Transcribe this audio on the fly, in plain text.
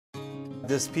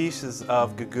This piece is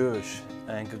of Googoosh,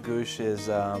 and Googoosh is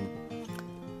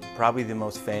probably the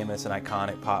most famous and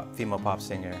iconic female pop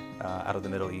singer out of the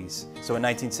Middle East. So in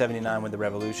 1979, when the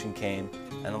revolution came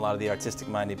and a lot of the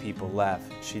artistic-minded people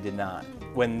left, she did not.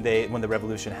 When the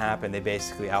revolution happened, they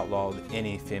basically outlawed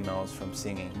any females from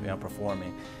singing,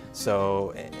 performing.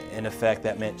 So in effect,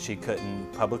 that meant she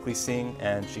couldn't publicly sing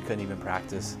and she couldn't even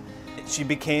practice. She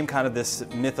became kind of this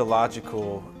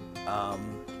mythological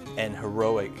and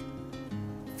heroic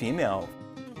female.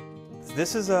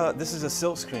 This is a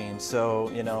silkscreen. So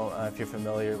if you're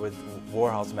familiar with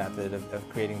Warhol's method of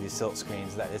creating these silk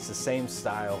screens, that it's the same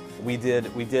style. We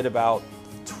did about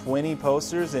 20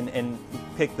 posters and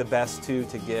picked the best two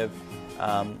to give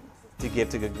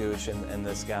to Googoosh and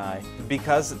this guy,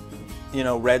 because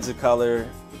red's a color,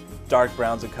 dark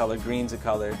brown's a color, green's a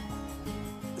color,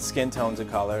 skin tone's a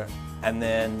color, and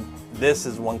then this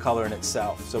is one color in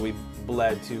itself. So we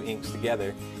bled two inks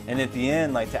together, and at the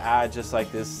end, like to add just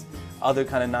like this other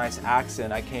kind of nice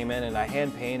accent, I came in and I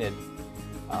hand painted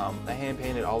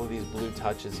all of these blue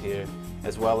touches here,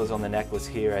 as well as on the necklace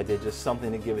here. I did just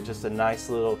something to give it just a nice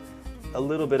a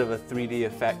little bit of a 3D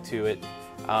effect to it.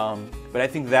 But I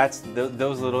think that's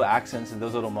those little accents and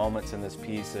those little moments in this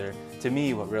piece are, to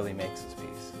me, what really makes this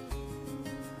piece.